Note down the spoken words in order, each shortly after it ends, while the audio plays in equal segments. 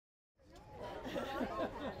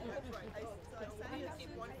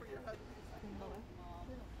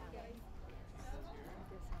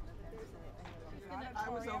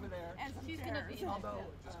was over there. And she's going to be. Although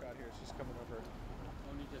just got here, she's coming over.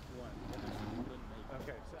 Only just one.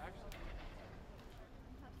 Okay, so actually.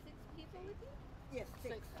 Have 6 people with you? Yes,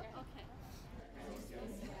 6. Okay.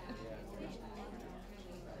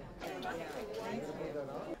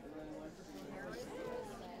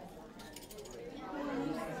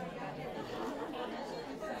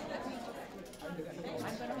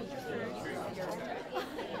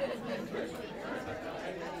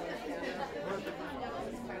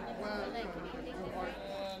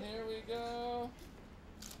 And here we go.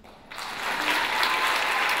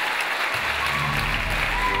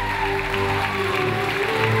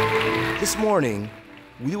 This morning,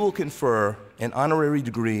 we will confer an honorary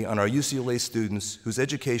degree on our UCLA students whose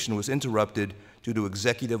education was interrupted due to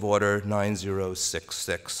Executive Order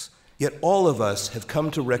 9066. Yet all of us have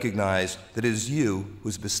come to recognize that it is you who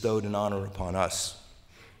has bestowed an honor upon us.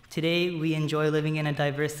 Today, we enjoy living in a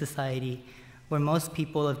diverse society where most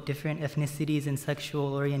people of different ethnicities and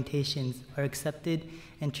sexual orientations are accepted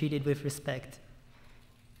and treated with respect.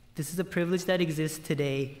 This is a privilege that exists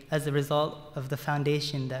today as a result of the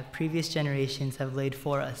foundation that previous generations have laid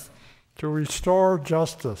for us. To restore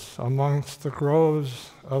justice amongst the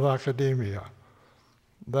groves of academia,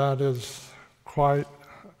 that is quite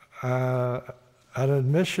an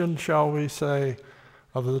admission, shall we say,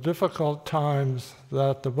 of the difficult times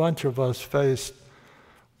that the bunch of us faced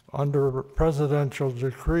under presidential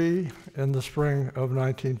decree in the spring of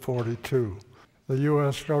 1942. The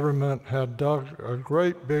U.S. government had dug a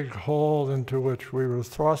great big hole into which we were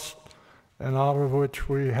thrust and out of which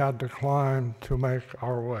we had to climb to make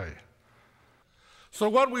our way. So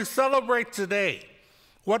what we celebrate today,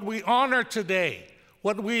 what we honor today,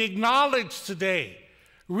 what we acknowledge today,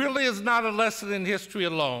 really is not a lesson in history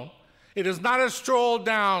alone. It is not a stroll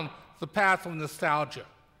down the path of nostalgia.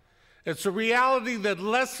 It's a reality that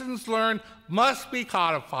lessons learned must be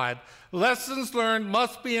codified, lessons learned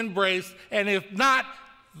must be embraced, and if not,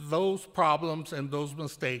 those problems and those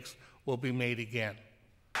mistakes will be made again.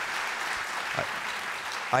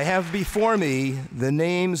 I have before me the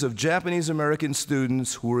names of Japanese American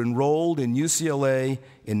students who were enrolled in UCLA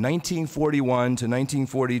in 1941 to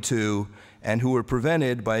 1942 and who were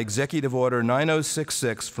prevented by Executive Order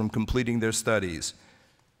 9066 from completing their studies.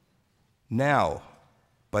 Now,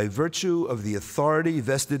 by virtue of the authority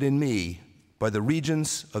vested in me by the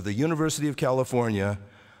Regents of the University of California,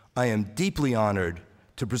 I am deeply honored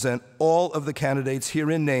to present all of the candidates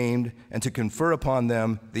herein named and to confer upon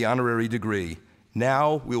them the honorary degree.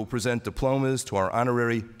 Now we will present diplomas to our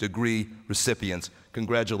honorary degree recipients.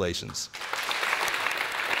 Congratulations.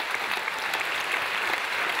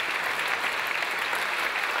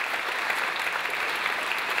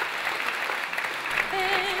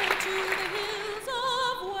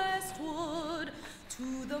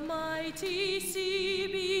 Mighty sea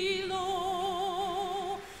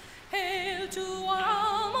below, hail to our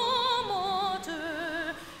alma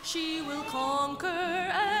mater, she will conquer